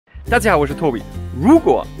大家好，我是托比。如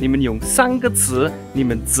果你们用3个词，你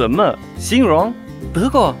们怎么形容德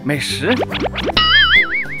国美食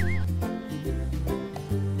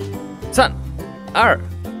？3、2、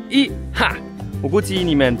1，哈！我估计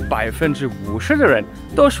你们50%的人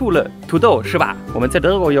都说了土豆，是吧？我们在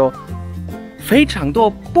德国有非常多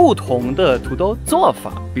不同的土豆做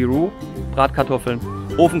法，比如 Bratkartoffeln,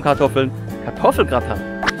 Ofenkartoffeln, Kartoffelgratin.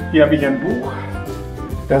 Hier habe ich ein Buch.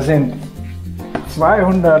 Da sind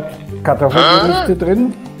 200 Kartoffelgerichte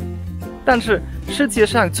drin. 但是世界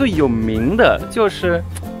上最有名的就是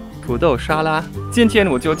土豆沙拉。今天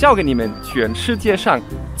我就教给你们全世界上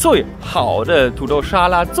最好的土豆沙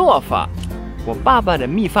拉做法，我爸爸的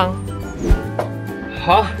秘方。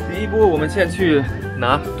好，第一步我们先去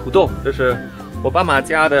拿土豆，这是我爸妈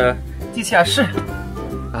家的地下室。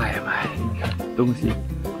哎呀妈呀，你看东西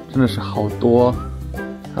真的是好多，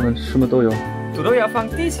他们什么都有。土豆要放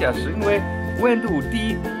地下室，因为温度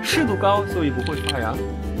低，湿度高，所以不会发芽。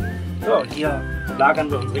So, hier lagern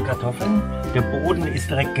wir unsere Kartoffeln. Der Boden ist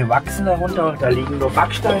direkt gewachsen darunter, da liegen nur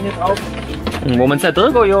Backsteine drauf. 我们在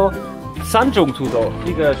德国有3种土豆，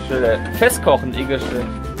一个是 festkochen， 一个是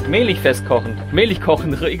mehlig festkochen， mehlig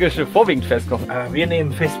kochen 和一个是 vorwiegend festkochen。Wir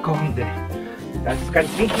nehmen festkochende. Das ist ganz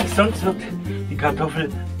wichtig, sonst wird die Kartoffel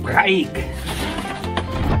breiig.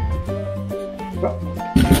 So,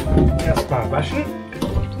 erstmal waschen.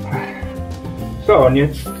 So, und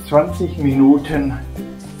jetzt 20 Minuten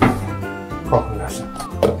kochen lassen.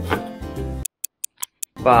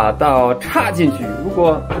 把刀插进去，如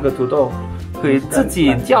果这个土豆可以自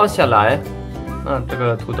己掉下来，那这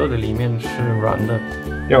个土豆的里面是软的。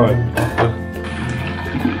Jawohl.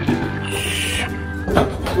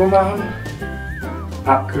 So machen,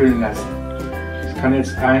 abkühlen lassen. Das kann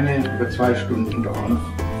jetzt 1 oder 2 Stunden dauern.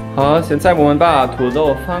 好，现在我们把土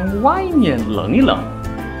豆放外面冷一冷。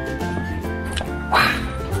哇！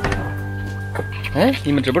哎，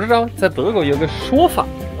你们知不知道，在德国有个说法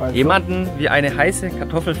，jemanden wie eine heiße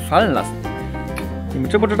Kartoffel fallen lassen。你们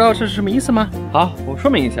知不知道是什么意思吗？好，我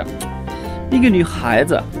说明一下。一个女孩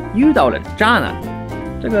子遇到了渣男，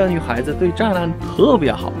这个女孩子对渣男特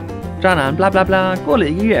别好，渣男bla bla bla，过了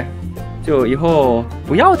1个月，就以后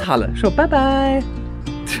不要他了，说拜拜。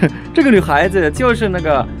这个女孩子就是那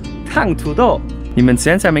个烫土豆，你们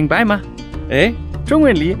现在明白吗？哎，中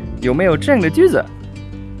文里有没有这样的句子？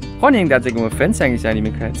欢迎大家跟我分享一下，你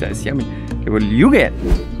们可以在下面给我留言。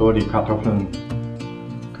So, die Kartoffeln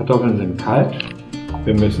sind kalt.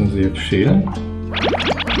 Wir müssen sie jetzt schälen.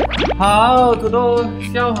 好，土豆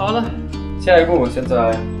削好了。下一步，现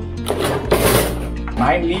在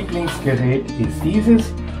Mein Lieblingsgerät ist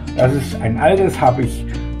dieses. Das ist ein altes, habe ich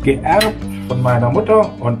geerbt von meiner Mutter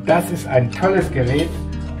und das ist ein tolles Gerät.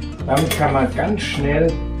 Damit kann man ganz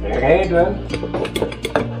schnell rädeln.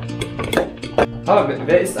 Ah,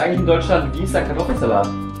 wer isst eigentlich in Deutschland dieser Kartoffelsalat?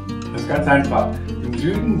 Das ist ganz einfach. Im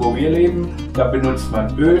Süden, wo wir leben, da benutzt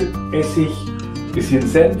man Öl, Essig, bisschen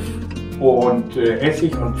Senf und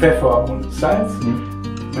Essig und Pfeffer und Salz.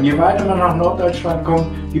 Und je weiter man nach Norddeutschland kommt,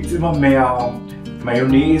 gibt es immer mehr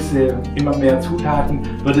Mayonnaise, immer mehr Zutaten,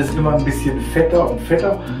 wird es immer ein bisschen fetter und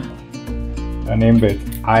fetter. Dann nehmen wir jetzt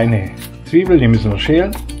eine Zwiebel, die müssen wir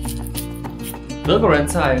schälen. 德国人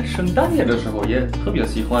在圣诞节的时候也特别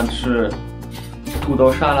喜欢吃土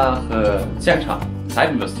豆沙拉和香肠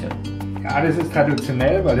Seidenwürstchen. Ja, das ist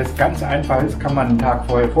traditionell, weil das ganz einfach ist, kann man einen Tag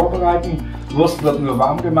vorher vorbereiten. Wurst wird nur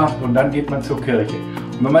warm gemacht und dann geht man zur Kirche.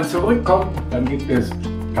 Und wenn man zurückkommt, dann gibt es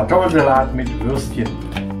Kartoffelsalat mit Würstchen.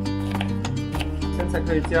 现在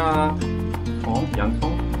可以加葱、洋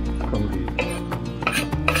葱。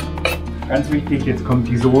 Ganz wichtig, jetzt kommt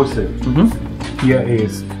die Soße. Hier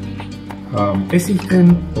ist Essig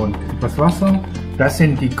drin und etwas Wasser. Das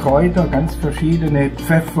sind die Kräuter, ganz verschiedene,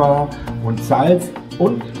 Pfeffer und Salz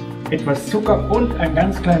und etwas Zucker und ein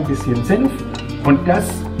ganz klein bisschen Senf. Und das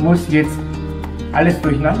muss jetzt alles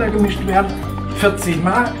durcheinander gemischt werden, 40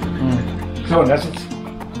 Mal. So, das ist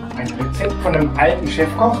ein Rezept von einem alten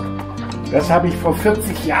Chefkoch. Das habe ich vor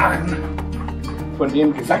 40 Jahren von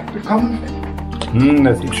dem gesagt bekommen.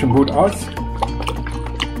 Das sieht schon gut aus.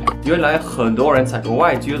 原来很多人在国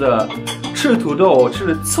外觉得吃土豆吃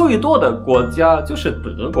的最多的国家就是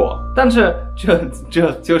德国，但是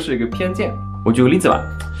这就是一个偏见。我举个例子吧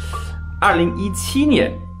，2017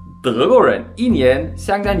年德国人一年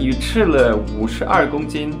相当于吃了52公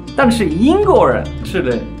斤，但是英国人吃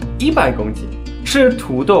了100公斤。吃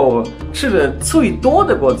土豆吃的最多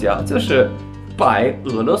的国家就是白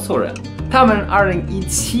俄罗斯人，他们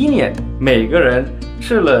2017年每个人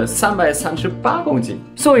吃了338公斤。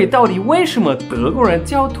所以到底为什么德国人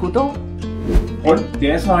叫土豆？ Und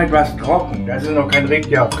der ist noch etwas trocken. Das ist noch kein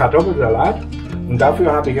richtiger Kartoffelsalat. Und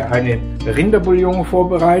dafür habe ich eine Rinderbouillon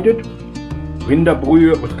vorbereitet.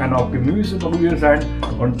 Rinderbrühe, es kann auch Gemüsebrühe sein.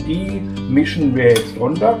 Und die mischen wir jetzt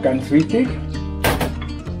runter, ganz wichtig.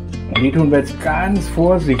 Und die tun wir jetzt ganz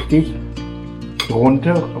vorsichtig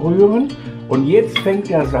drunter rühren. Und jetzt fängt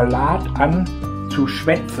der Salat an zu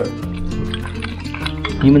schwätzen.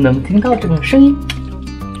 你们能听到这个声音？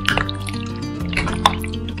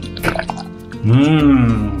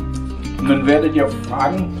 Und dann werdet ihr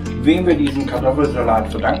fragen, wem wir diesen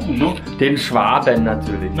Kartoffelsalat verdanken. Ne? Den Schwaben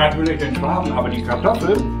natürlich. Natürlich den Schwaben, aber die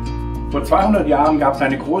Kartoffel. Vor 200 Jahren gab es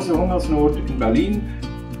eine große Hungersnot in Berlin.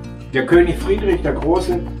 Der König Friedrich der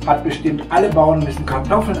Große hat bestimmt, alle Bauern müssen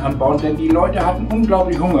Kartoffeln anbauen, denn die Leute hatten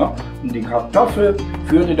unglaublich Hunger. Und die Kartoffel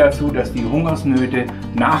führte dazu, dass die Hungersnöte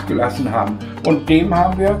nachgelassen haben. Und dem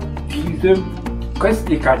haben wir diese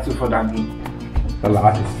Köstlichkeit zu verdanken.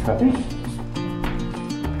 Salat ist fertig.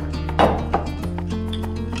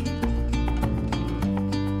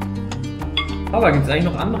 Aber gibt es eigentlich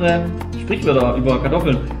noch andere Sprichwörter über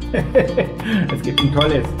Kartoffeln? Es gibt ein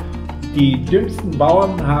tolles. Die dümmsten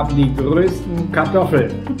Bauern haben die größten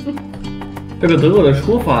Kartoffeln. 这个德国的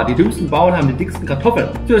说法，die dümmsten Bauern haben die dicksten Kartoffeln，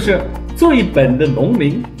就是最笨的农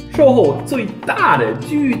民收获最大的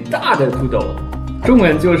巨大的土豆。中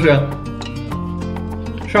文就是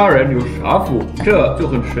杀人有杀福，这就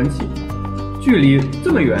很神奇。距离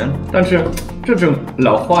这么远，但是这种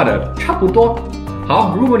老话的差不多。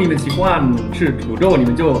好，如果你们喜欢吃土豆，你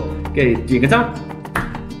们就给点个赞。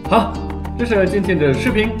好，这是今天的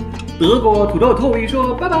视频，德国土豆透一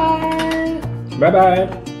说，拜拜，拜拜。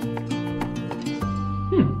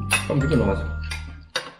Komm, gib mir noch was.